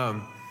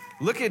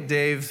 Look at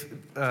David's,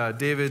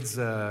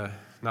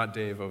 not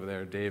Dave over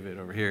there, David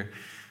over here.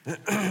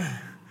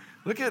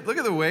 Look at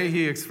the way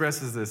he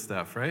expresses this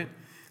stuff, right?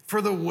 For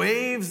the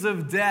waves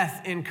of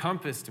death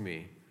encompassed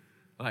me.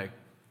 Like,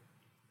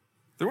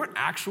 there weren't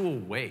actual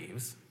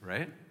waves,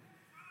 right?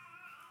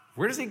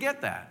 Where does he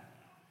get that,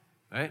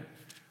 right?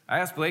 I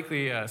ask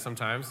Blakely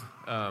sometimes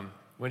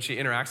when she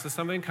interacts with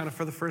something kind of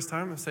for the first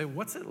time, I say,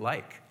 what's it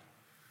like?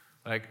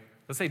 Like,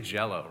 let's say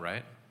Jell-O,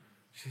 right?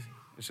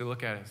 She'll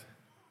look at it and say,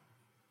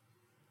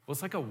 well,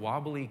 it's like a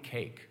wobbly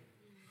cake.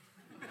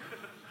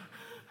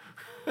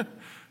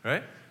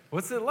 Right?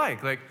 What's it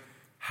like? Like,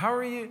 how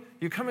are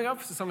you're coming up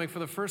with something for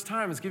the first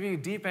time. It's giving you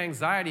deep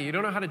anxiety. You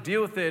don't know how to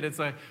deal with it. It's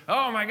like,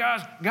 oh my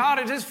gosh, God,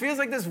 it just feels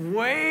like this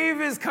wave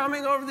is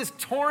coming over, this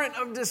torrent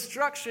of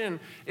destruction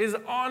is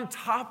on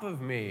top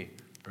of me,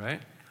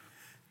 right?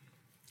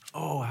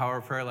 Oh, how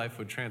our prayer life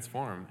would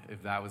transform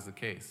if that was the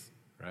case,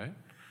 right?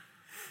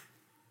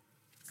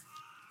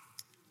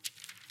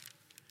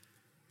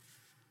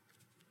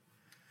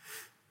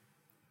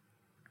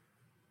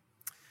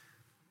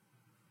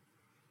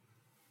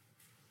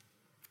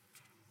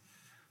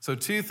 So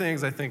two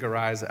things I think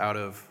arise out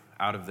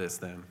of this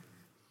then.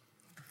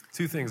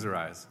 Two things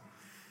arise.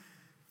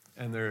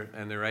 And they're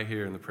right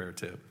here in the prayer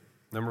tip.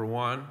 Number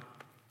one,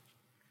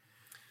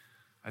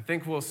 I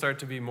think we'll start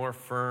to be more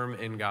firm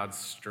in God's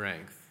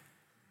strength,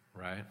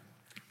 right?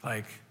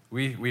 Like,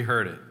 we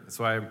heard it. That's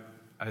why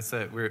I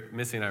said,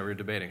 Missy and I were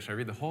debating. Should I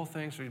read the whole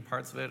thing? Should I read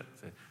parts of it?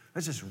 I said,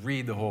 let's just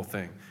read the whole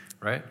thing,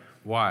 right?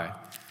 Why?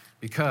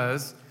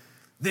 Because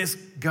this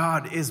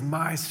God is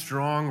my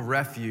strong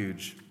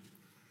refuge.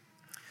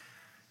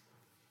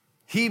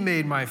 He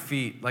made my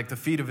feet like the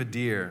feet of a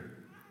deer.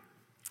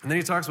 And then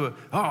he talks about,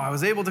 I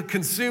was able to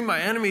consume my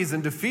enemies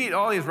and defeat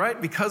all these,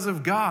 right? Because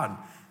of God.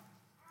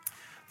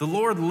 The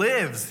Lord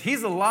lives.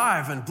 He's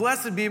alive. And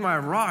blessed be my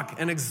rock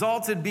and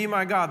exalted be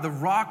my God, the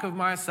rock of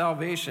my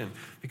salvation.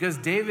 Because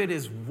David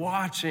is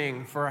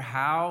watching for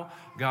how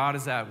God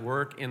is at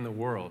work in the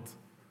world,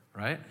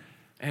 right?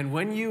 And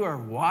when you are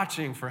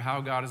watching for how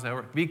God is at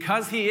work,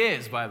 because he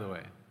is, by the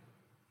way,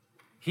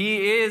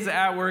 he is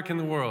at work in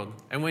the world.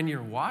 And when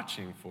you're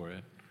watching for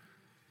it,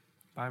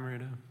 bye,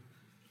 Marita.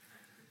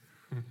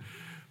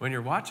 When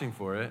you're watching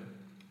for it,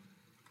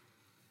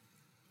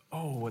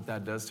 what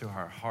that does to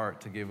our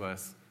heart to give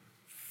us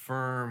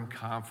firm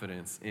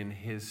confidence in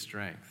his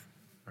strength,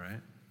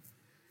 right?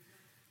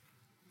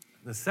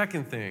 The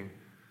second thing,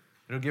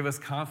 it'll give us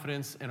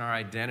confidence in our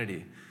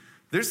identity.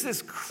 There's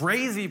this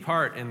crazy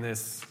part in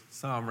this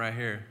psalm right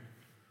here.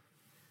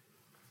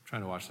 I'm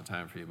trying to watch the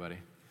time for you, buddy.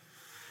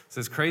 It's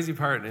this crazy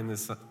part in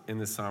this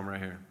psalm right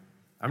here.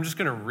 I'm just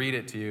going to read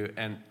it to you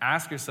and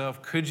ask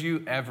yourself, could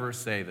you ever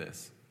say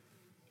this?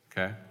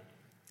 Okay?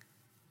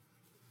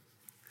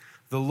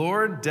 The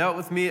Lord dealt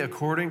with me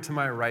according to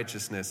my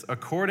righteousness.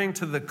 According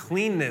to the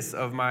cleanness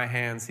of my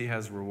hands, he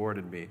has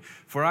rewarded me.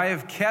 For I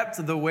have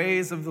kept the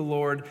ways of the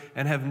Lord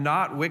and have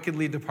not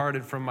wickedly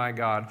departed from my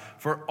God.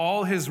 For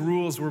all his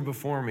rules were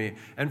before me,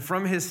 and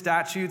from his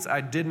statutes I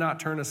did not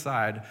turn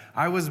aside.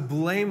 I was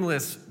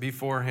blameless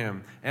before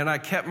him, and I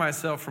kept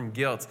myself from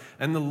guilt.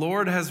 And the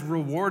Lord has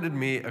rewarded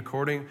me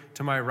according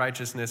to my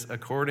righteousness,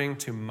 according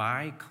to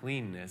my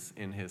cleanness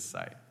in his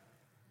sight.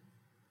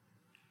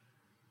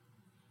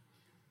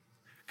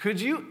 Could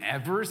you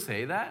ever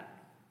say that?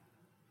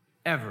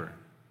 Ever?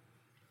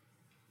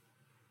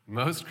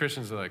 Most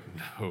Christians are like,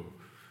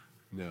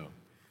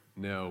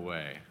 no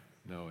way.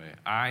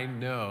 I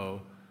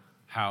know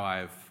how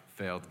I've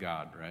failed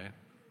God, right?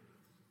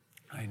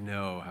 I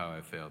know how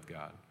I've failed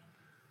God.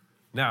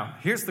 Now,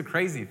 here's the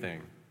crazy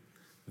thing.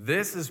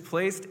 This is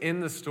placed in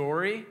the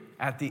story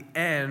at the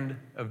end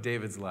of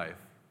David's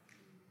life.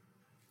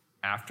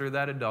 After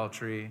that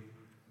adultery,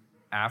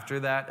 after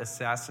that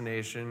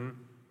assassination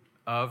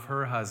of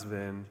her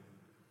husband,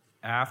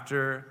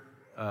 after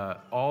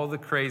all the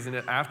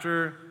craziness,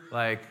 after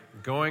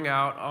going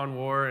out on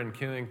war and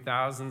killing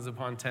thousands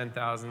upon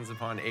 10,000s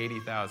upon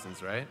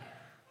 80,000s,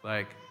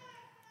 right?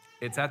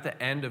 It's at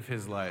the end of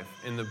his life.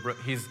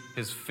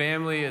 His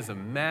family is a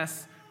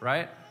mess,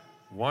 right?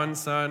 One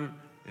son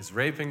is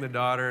raping the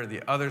daughter.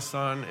 The other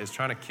son is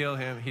trying to kill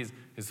him.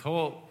 His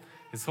whole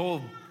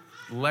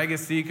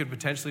legacy could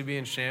potentially be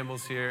in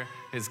shambles here.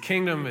 His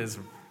kingdom is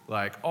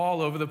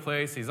all over the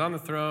place. He's on the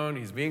throne.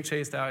 He's being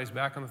chased out. He's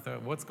back on the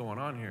throne. What's going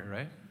on here,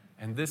 right?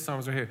 And this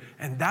psalm's right here.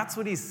 And that's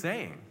what he's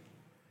saying.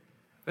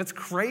 That's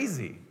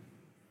crazy.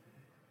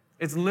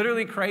 It's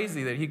literally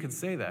crazy that he could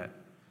say that.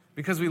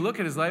 Because we look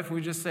at his life and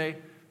we just say,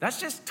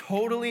 that's just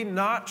totally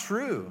not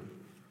true.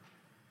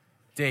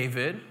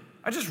 David,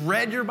 I just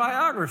read your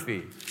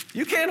biography.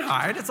 You can't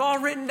hide. It's all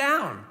written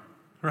down,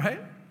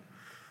 right?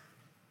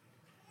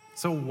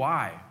 So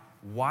why?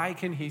 Why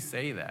can he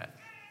say that?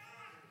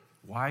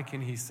 Why can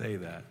he say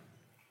that?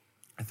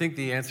 I think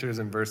the answer is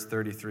in verse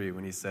 33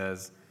 when he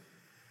says,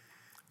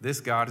 this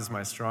God is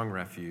my strong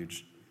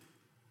refuge.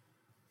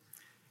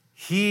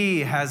 He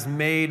has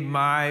made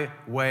my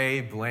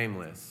way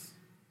blameless.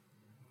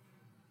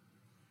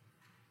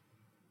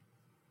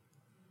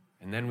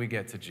 And then we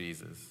get to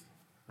Jesus,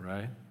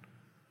 right?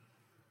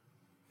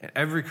 And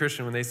every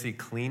Christian, when they see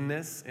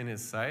cleanness in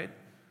his sight,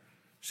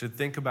 should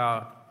think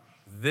about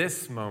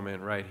this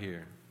moment right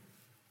here.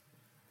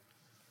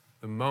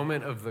 The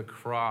moment of the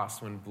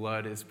cross when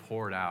blood is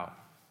poured out.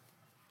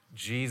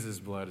 Jesus'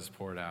 blood is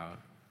poured out.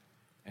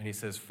 And he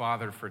says,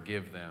 Father,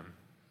 forgive them.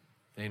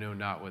 They know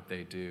not what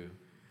they do.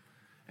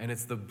 And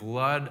it's the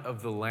blood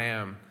of the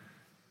Lamb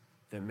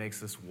that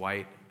makes us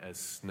white as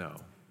snow.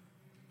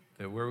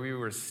 That where we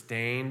were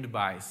stained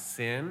by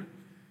sin,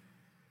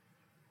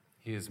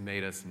 he has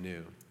made us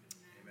new.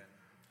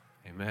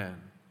 Amen.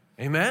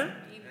 Amen?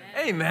 Amen?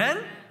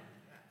 Amen?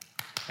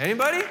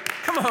 Anybody?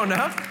 Come on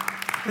up.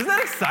 Isn't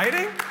that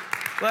exciting?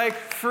 Like,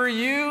 for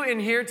you in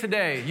here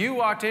today, you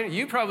walked in,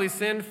 you probably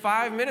sinned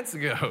 5 minutes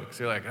ago. Because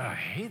you're like, oh, I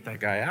hate that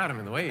guy Adam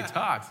and the way he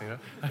talks, you know.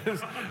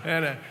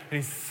 and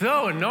he's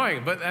so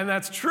annoying, and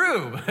that's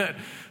true.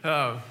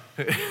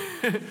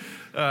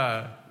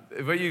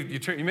 But you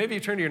maybe you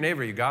turned to your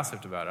neighbor, you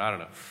gossiped about it. I don't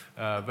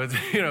know. But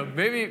you know,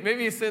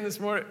 maybe you sinned this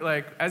morning,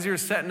 like as you were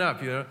setting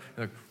up. You know,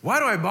 like, why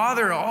do I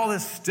bother all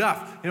this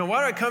stuff? You know,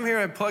 why do I come here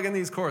and plug in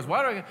these cords?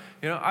 Why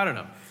do I don't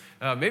know.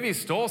 Maybe you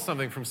stole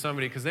something from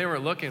somebody because they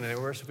weren't looking and they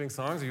were worshiping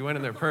songs, or you went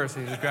in their purse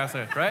and you just grabbed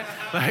something, right?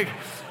 Like,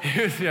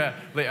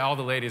 all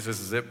the ladies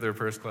just zip their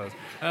purse closed,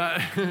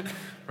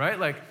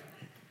 right?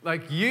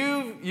 Like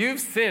you've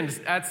sinned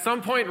at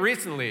some point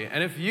recently,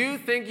 and if you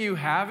think you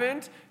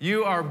haven't,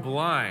 you are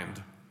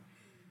blind.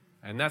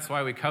 And that's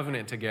why we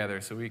covenant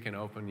together, so we can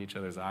open each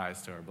other's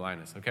eyes to our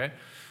blindness, okay?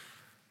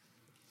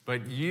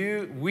 But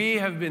we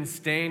have been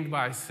stained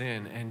by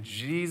sin, and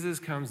Jesus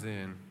comes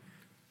in,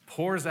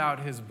 pours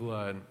out his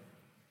blood,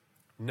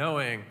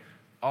 knowing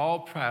all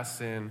past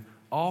sin,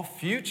 all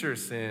future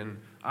sin,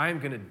 I'm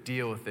going to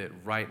deal with it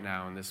right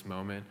now in this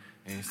moment.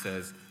 And he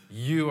says,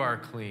 you are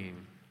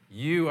clean.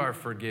 You are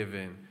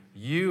forgiven.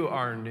 You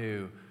are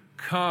new.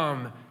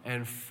 Come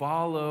and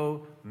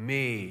follow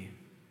me.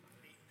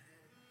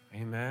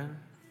 Amen?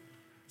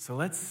 So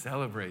let's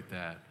celebrate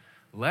that.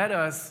 Let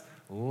us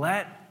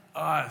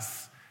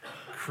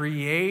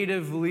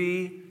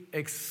creatively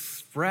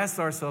express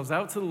ourselves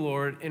out to the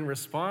Lord in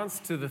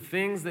response to the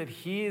things that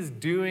he is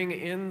doing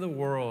in the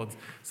world,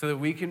 so that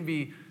we can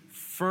be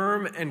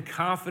firm and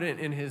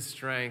confident in his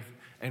strength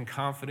and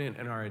confident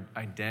in our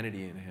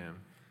identity in him.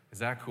 Is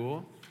that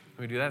cool?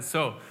 Can we do that?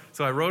 So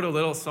I wrote a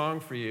little song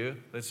for you.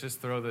 Let's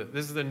just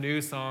this is the new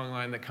song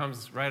line that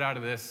comes right out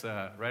of this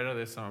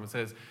song. It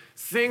says,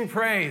 sing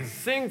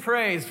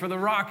praise, for the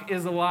rock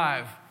is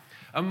alive,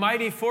 a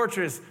mighty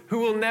fortress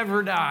who will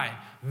never die.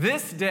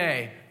 This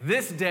day,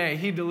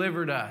 he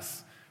delivered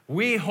us.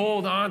 We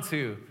hold on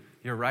to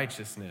your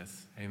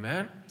righteousness.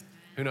 Amen?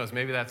 Who knows?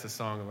 Maybe that's a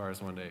song of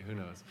ours one day. Who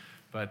knows?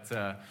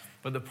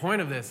 But the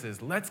point of this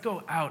is, let's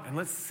go out and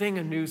let's sing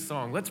a new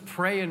song. Let's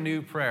pray a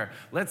new prayer.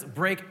 Let's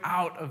break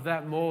out of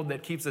that mold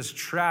that keeps us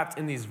trapped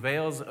in these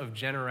veils of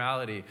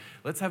generality.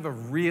 Let's have a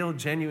real,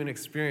 genuine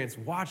experience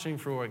watching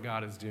for what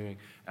God is doing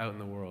out in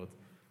the world.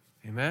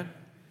 Amen?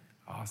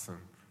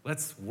 Awesome.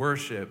 Let's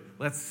worship.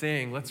 Let's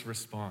sing. Let's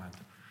respond.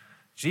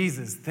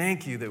 Jesus,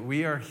 thank you that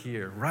we are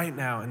here right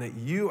now and that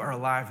you are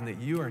alive and that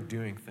you are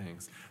doing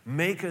things.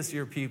 Make us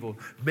your people.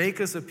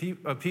 Make us a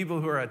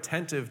people who are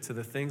attentive to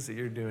the things that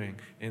you're doing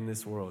in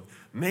this world.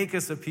 Make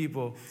us a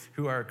people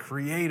who are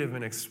creative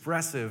and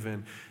expressive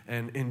and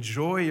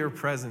enjoy your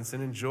presence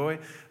and enjoy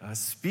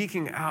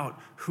speaking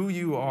out who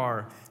you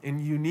are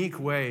in unique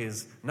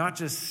ways, not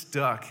just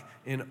stuck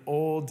in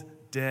old,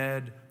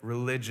 dead,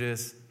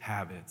 religious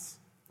habits.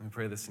 We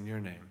pray this in your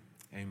name.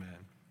 Amen.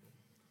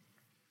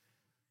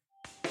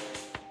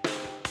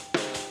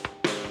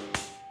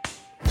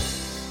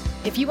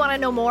 If you want to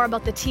know more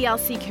about the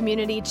TLC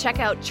community, check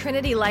out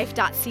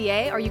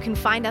trinitylife.ca, or you can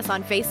find us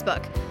on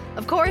Facebook.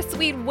 Of course,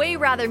 we'd way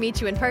rather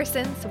meet you in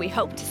person, so we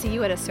hope to see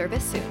you at a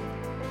service soon.